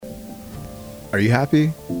Are you happy?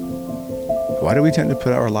 Why do we tend to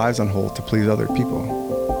put our lives on hold to please other people?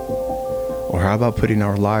 Or how about putting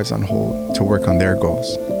our lives on hold to work on their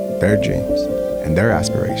goals, their dreams, and their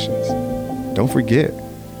aspirations? Don't forget,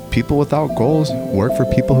 people without goals work for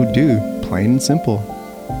people who do, plain and simple.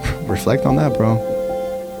 Reflect on that, bro.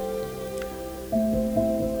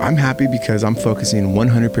 I'm happy because I'm focusing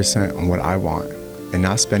 100% on what I want and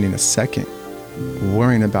not spending a second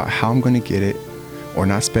worrying about how I'm going to get it, or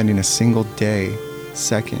not spending a single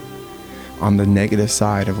second on the negative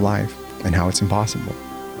side of life and how it's impossible.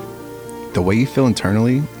 The way you feel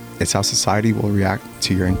internally is how society will react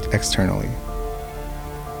to you externally.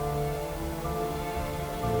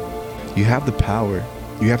 You have the power.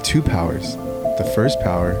 You have two powers. The first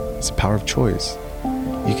power is the power of choice.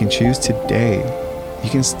 You can choose today. You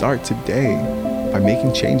can start today by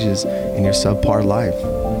making changes in your subpar life.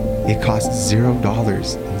 It costs $0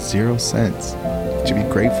 to be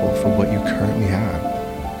grateful for what you currently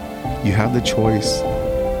have. You have the choice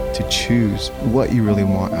to choose what you really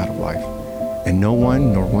want out of life, and no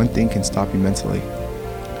one nor one thing can stop you mentally.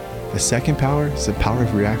 The second power is the power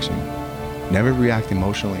of reaction. Never react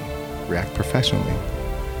emotionally, react professionally.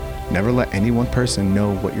 Never let any one person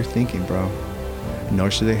know what you're thinking, bro,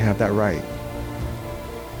 nor should they have that right.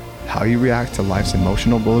 How you react to life's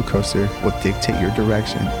emotional roller coaster will dictate your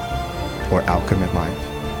direction or outcome in life.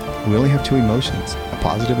 We only have two emotions, a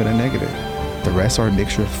positive and a negative. The rest are a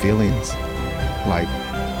mixture of feelings like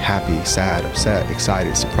happy, sad, upset,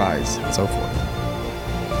 excited, surprised, and so forth.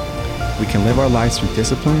 We can live our lives through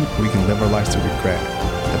discipline, or we can live our lives through regret.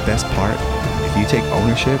 The best part, if you take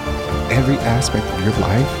ownership of every aspect of your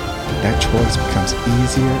life, that choice becomes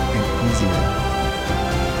easier and easier.